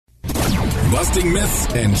busting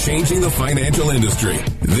myths and changing the financial industry.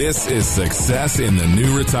 This is Success in the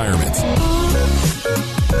New Retirement.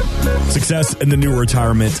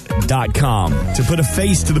 SuccessInTheNewRetirement.com. To put a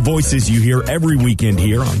face to the voices you hear every weekend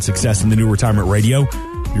here on Success in the New Retirement Radio.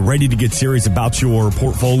 You're ready to get serious about your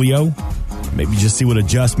portfolio? Maybe just see what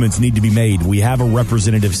adjustments need to be made. We have a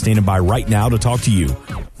representative standing by right now to talk to you.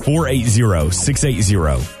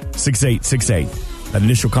 480-680-6868. That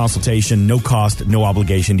initial consultation, no cost, no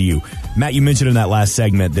obligation to you. Matt, you mentioned in that last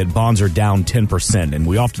segment that bonds are down 10%, and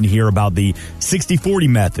we often hear about the 60-40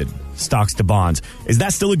 method, stocks to bonds. Is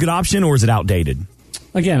that still a good option, or is it outdated?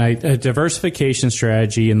 Again, a diversification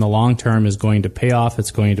strategy in the long term is going to pay off.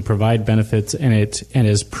 It's going to provide benefits, and it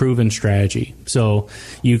is proven strategy. So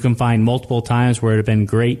you can find multiple times where it would have been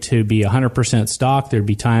great to be 100% stock. There'd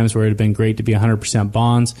be times where it would have been great to be 100%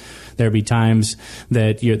 bonds. There'd be times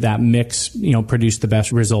that that mix, produced the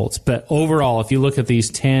best results. But overall, if you look at these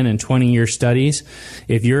 10 and 20-year studies,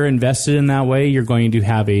 if you're invested in that way, you're going to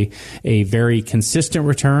have a very consistent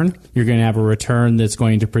return. You're going to have a return that's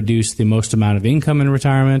going to produce the most amount of income in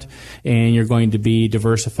retirement, and you're going to be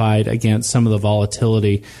diversified against some of the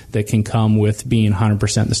volatility that can come with being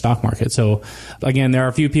 100% in the stock market. So again, there are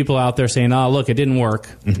a few people out there saying, oh, look, it didn't work,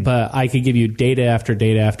 but I could give you data after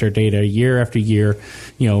data after data, year after year,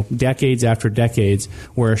 decades after decades,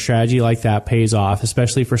 where a strategy like that pays off,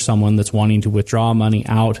 especially for someone that's wanting to withdraw money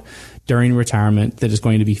out during retirement that is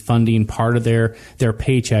going to be funding part of their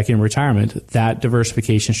paycheck in retirement. That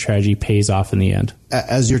diversification strategy pays off in the end.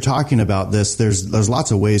 As you're talking about this, there's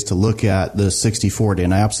lots of ways to look at the 60-40,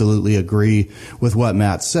 and I absolutely agree with what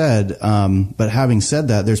Matt said. But having said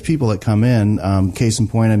that, there's people that come in. Case in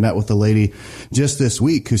point, I met with a lady just this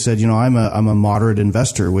week who said, I'm a moderate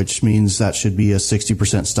investor, which means that should be a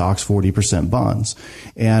 60% stocks, 40% bonds.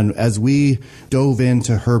 And as we dove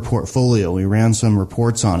into her portfolio, we ran some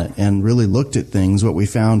reports on it and really looked at things. What we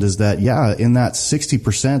found is that, in that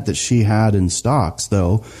 60% that she had in stocks,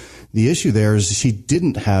 though, the issue there is she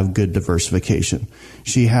didn't have good diversification.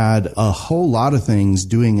 She had a whole lot of things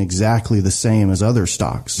doing exactly the same as other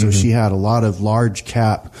stocks. So she had a lot of large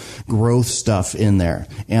cap growth stuff in there.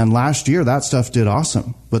 And last year, that stuff did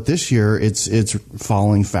awesome. But this year, it's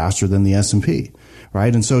falling faster than the S&P.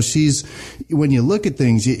 Right. And so when you look at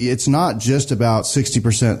things, it's not just about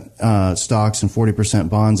 60% stocks and 40%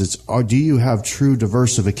 bonds. Do you have true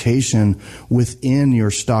diversification within your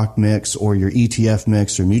stock mix or your ETF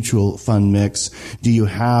mix or mutual fund mix? Do you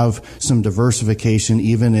have some diversification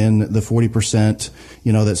even in the 40%,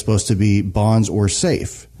 that's supposed to be bonds or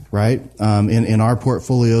safe? Right. In our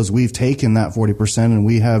portfolios, we've taken that 40% and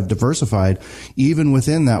we have diversified even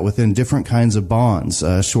within that, within different kinds of bonds,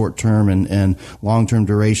 short term and long term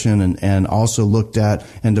duration, and also looked at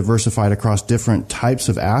and diversified across different types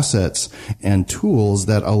of assets and tools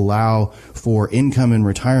that allow for income in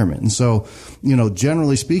retirement. And so,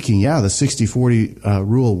 generally speaking, the 60-40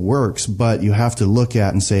 rule works, but you have to look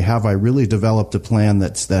at and say, have I really developed a plan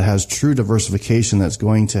that has true diversification that's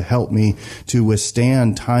going to help me to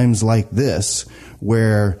withstand times like this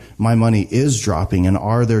where my money is dropping, and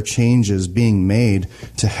are there changes being made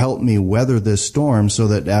to help me weather this storm so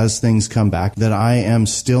that as things come back that I am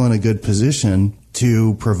still in a good position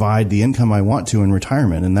to provide the income I want to in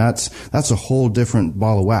retirement. And that's a whole different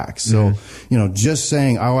ball of wax. So, just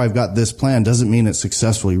saying, I've got this plan doesn't mean it's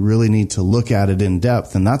successful. You really need to look at it in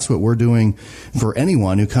depth. And that's what we're doing for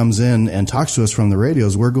anyone who comes in and talks to us from the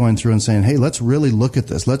radios. We're going through and saying, hey, let's really look at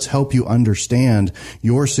this. Let's help you understand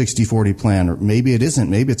your 60-40 plan. Or maybe it isn't.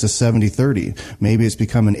 Maybe it's a 70-30. Maybe it's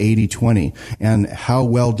become an 80-20. And how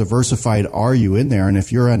well diversified are you in there? And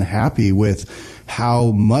if you're unhappy with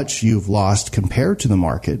how much you've lost compared to the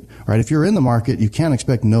market, right? If you're in the market, you can't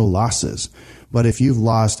expect no losses. But if you've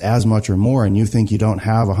lost as much or more and you think you don't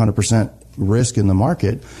have 100% risk in the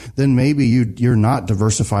market, then maybe you're not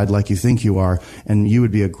diversified like you think you are, and you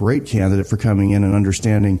would be a great candidate for coming in and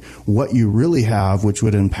understanding what you really have, which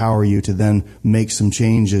would empower you to then make some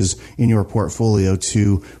changes in your portfolio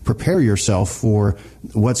to prepare yourself for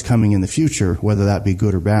what's coming in the future, whether that be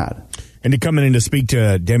good or bad. And to coming in to speak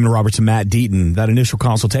to Damon Roberts and Matt Deaton, that initial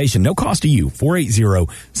consultation, no cost to you,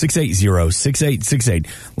 480-680-6868.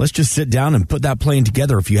 Let's just sit down and put that plan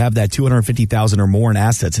together if you have that $250,000 or more in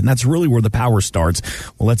assets. And that's really where the power starts.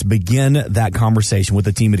 Well, let's begin that conversation with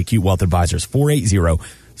the team at Acute Wealth Advisors,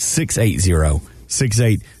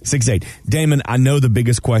 480-680-6868. Damon, I know the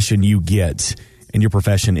biggest question you get in your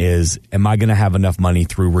profession is, am I going to have enough money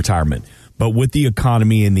through retirement? But with the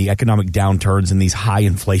economy and the economic downturns and these high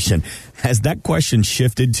inflation, has that question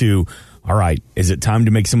shifted to, all right, is it time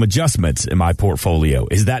to make some adjustments in my portfolio?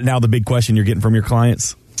 Is that now the big question you're getting from your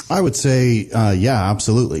clients? I would say, yeah,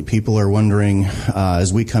 absolutely. People are wondering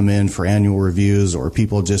as we come in for annual reviews, or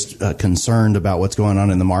people just concerned about what's going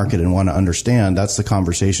on in the market and want to understand. That's the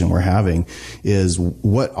conversation we're having, is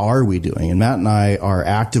what are we doing? And Matt and I are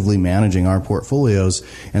actively managing our portfolios.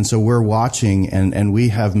 And so we're watching, and we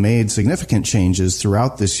have made significant changes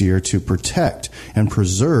throughout this year to protect and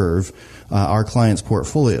preserve our clients'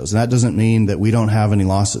 portfolios. And that doesn't mean that we don't have any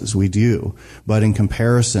losses. We do. But in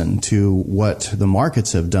comparison to what the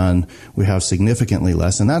markets have done, we have significantly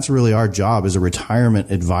less. And that's really our job as a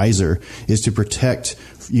retirement advisor, is to protect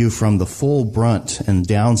you from the full brunt and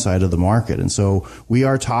downside of the market. And so we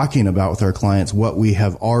are talking about with our clients what we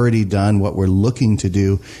have already done, what we're looking to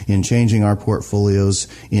do in changing our portfolios,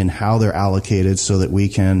 in how they're allocated, so that we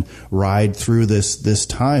can ride through this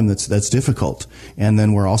time that's difficult. And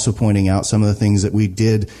then we're also pointing out some of the things that we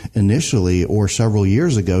did initially or several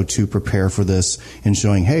years ago to prepare for this, and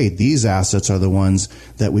showing, hey, these assets are the ones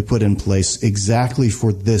that we put in place exactly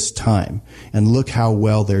for this time, and look how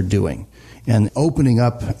well they're doing. And opening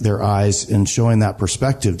up their eyes and showing that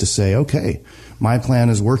perspective to say, okay, my plan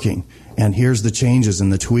is working, and here's the changes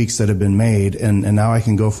and the tweaks that have been made, and now I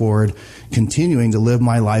can go forward continuing to live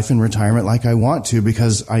my life in retirement like I want to,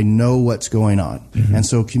 because I know what's going on. Mm-hmm. And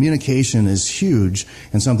so communication is huge,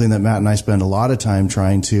 and something that Matt and I spend a lot of time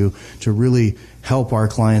trying to really help our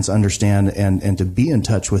clients understand and to be in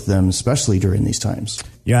touch with them, especially during these times.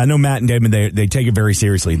 Yeah, I know Matt and Damon, they take it very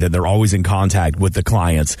seriously, that they're always in contact with the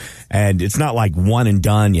clients. And it's not like one and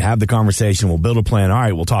done. You have the conversation, we'll build a plan. All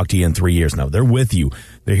right, we'll talk to you in 3 years. No, they're with you.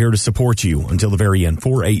 They're here to support you until the very end.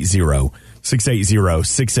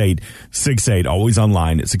 480-680-6868. Always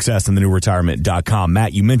online at successinthenewretirement.com.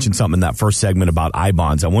 Matt, you mentioned something in that first segment about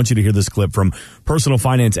I-bonds. I want you to hear this clip from personal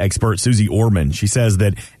finance expert Susie Orman. She says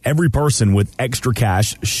that every person with extra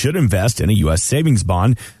cash should invest in a U.S. savings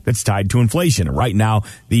bond that's tied to inflation. And right now,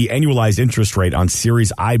 the annualized interest rate on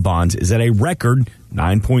Series I bonds is at a record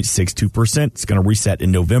 9.62%. It's going to reset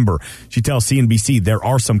in November. She tells CNBC there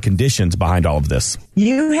are some conditions behind all of this.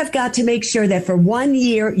 You have got to make sure that for 1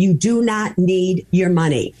 year, you do not need your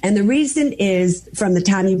money. And the reason is, from the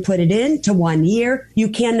time you put it in to 1 year, you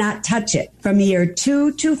cannot touch it. From year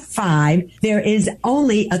 2 to 5, there is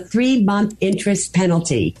only a 3-month interest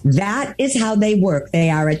penalty. That is how they work. They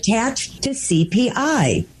are attached to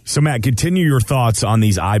CPI. So, Matt, continue your thoughts on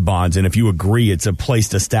these I-bonds, and if you agree it's a place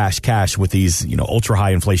to stash cash with these,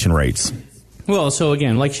 ultra-high inflation rates. Well, so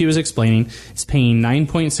again, like she was explaining, it's paying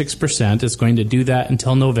 9.6%. It's going to do that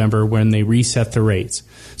until November, when they reset the rates.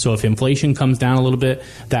 So if inflation comes down a little bit,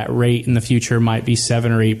 that rate in the future might be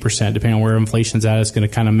 7 or 8%, depending on where inflation's at. It's going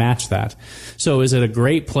to kind of match that. So is it a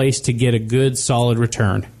great place to get a good, solid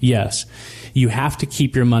return? Yes. You have to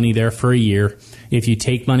keep your money there for a year. If you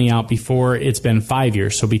take money out before it's been 5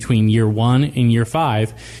 years, so between year 1 and year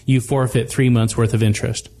 5, you forfeit 3 months worth of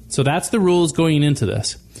interest. So that's the rules going into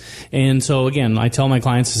this. And so, again, I tell my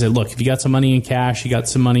clients, I say, look, if you got some money in cash, you got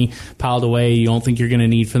some money piled away you don't think you're going to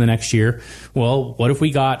need for the next year, well, what if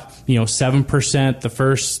we got, 7% the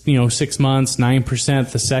first, 6 months,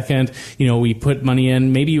 9% the second, we put money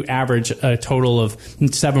in, maybe you average a total of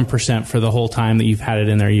 7% for the whole time that you've had it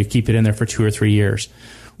in there. You keep it in there for 2 or 3 years.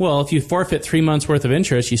 Well, if you forfeit 3 months worth of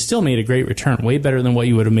interest, you still made a great return, way better than what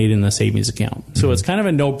you would have made in the savings account. Mm-hmm. So it's kind of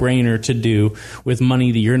a no-brainer to do with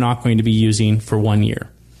money that you're not going to be using for 1 year.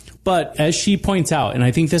 But as she points out, and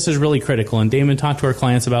I think this is really critical, and Damon talked to our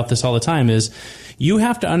clients about this all the time, is you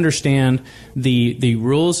have to understand the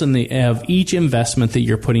rules of each investment that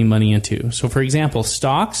you're putting money into. So, for example,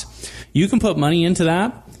 stocks, you can put money into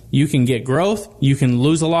that. You can get growth, you can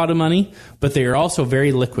lose a lot of money, but they are also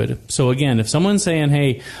very liquid. So again, if someone's saying,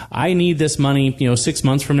 hey, I need this money, 6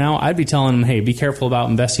 months from now, I'd be telling them, hey, be careful about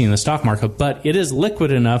investing in the stock market. But it is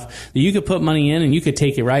liquid enough that you could put money in and you could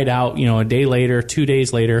take it right out, a day later, 2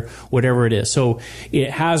 days later, whatever it is. So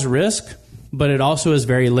it has risk, but it also is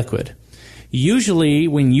very liquid. Usually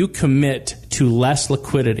when you commit to less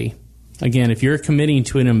liquidity, again, if you're committing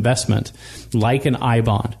to an investment like an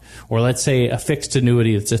I-bond, or let's say a fixed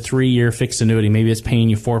annuity, it's a 3-year fixed annuity, maybe it's paying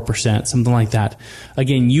you 4%, something like that.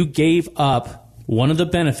 Again, you gave up one of the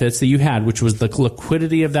benefits that you had, which was the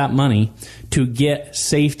liquidity of that money, to get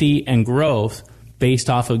safety and growth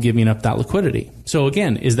based off of giving up that liquidity. So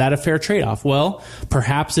again, is that a fair trade-off? Well,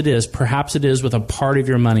 perhaps it is. Perhaps it is with a part of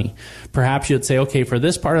your money. Perhaps you'd say, okay, for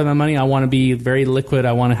this part of my money, I want to be very liquid.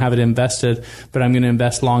 I want to have it invested, but I'm going to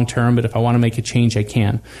invest long-term. But if I want to make a change, I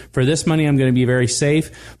can. For this money, I'm going to be very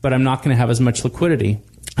safe, but I'm not going to have as much liquidity.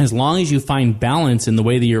 As long as you find balance in the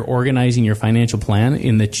way that you're organizing your financial plan,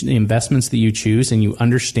 in the investments that you choose, and you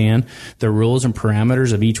understand the rules and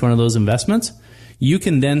parameters of each one of those investments, you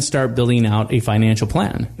can then start building out a financial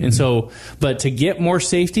plan. And so, but to get more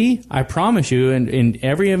safety, I promise you, in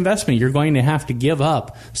every investment, you're going to have to give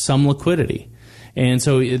up some liquidity. And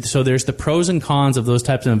so there's the pros and cons of those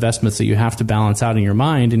types of investments that you have to balance out in your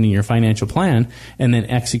mind and in your financial plan, and then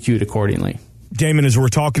execute accordingly. Damon, as we're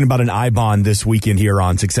talking about an I-bond this weekend here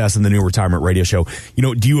on Success in the New Retirement Radio Show,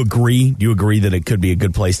 do you agree? Do you agree that it could be a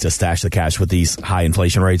good place to stash the cash with these high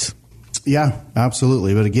inflation rates? Yeah,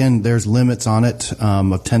 absolutely. But again, there's limits on it of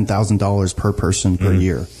 $10,000 per person per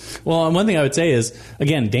year. Well, and one thing I would say is,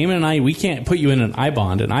 again, Damon and I, we can't put you in an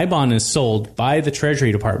I-bond. An I-bond is sold by the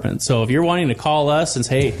Treasury Department. So if you're wanting to call us and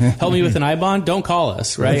say, hey, help me with an I-bond, don't call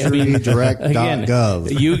us, right?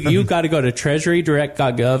 TreasuryDirect.gov. You've got to go to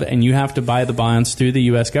TreasuryDirect.gov, and you have to buy the bonds through the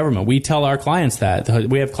U.S. government. We tell our clients that.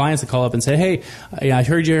 We have clients that call up and say, hey, I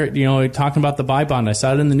heard you're talking about the buy bond. I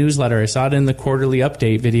saw it in the newsletter. I saw it in the quarterly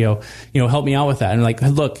update video. Help me out with that.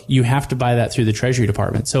 And look, you have to buy that through the Treasury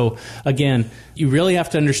Department. So again, you really have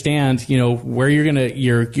to understand, where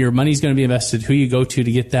your money's going to be invested, who you go to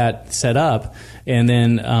get that set up, and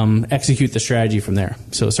then execute the strategy from there.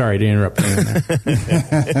 So sorry to interrupt you there.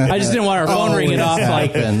 I just didn't want our phone ringing off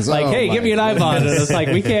hey, give me an I-bond. And it's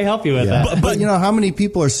we can't help you with that. But how many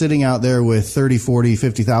people are sitting out there with $30,000,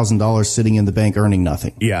 $40,000, $50,000 sitting in the bank earning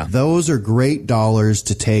nothing? Yeah. Those are great dollars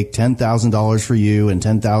to take, $10,000 for you and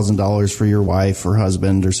 $10,000 for your wife or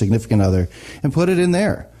husband or significant other, and put it in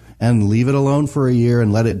there and leave it alone for a year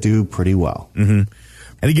and let it do pretty well. Mm-hmm.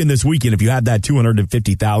 And again, this weekend, if you have that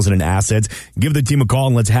 $250,000 in assets, give the team a call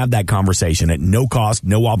and let's have that conversation at no cost,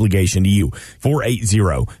 no obligation to you.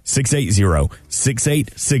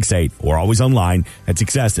 480-680-6868, or always online at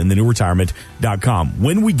successinthenewretirement.com.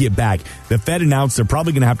 When we get back, the Fed announced they're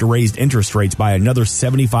probably going to have to raise interest rates by another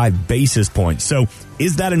 75 basis points. So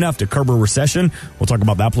is that enough to curb a recession? We'll talk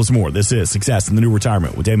about that plus more. This is Success in the New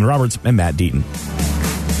Retirement with Damon Roberts and Matt Deaton.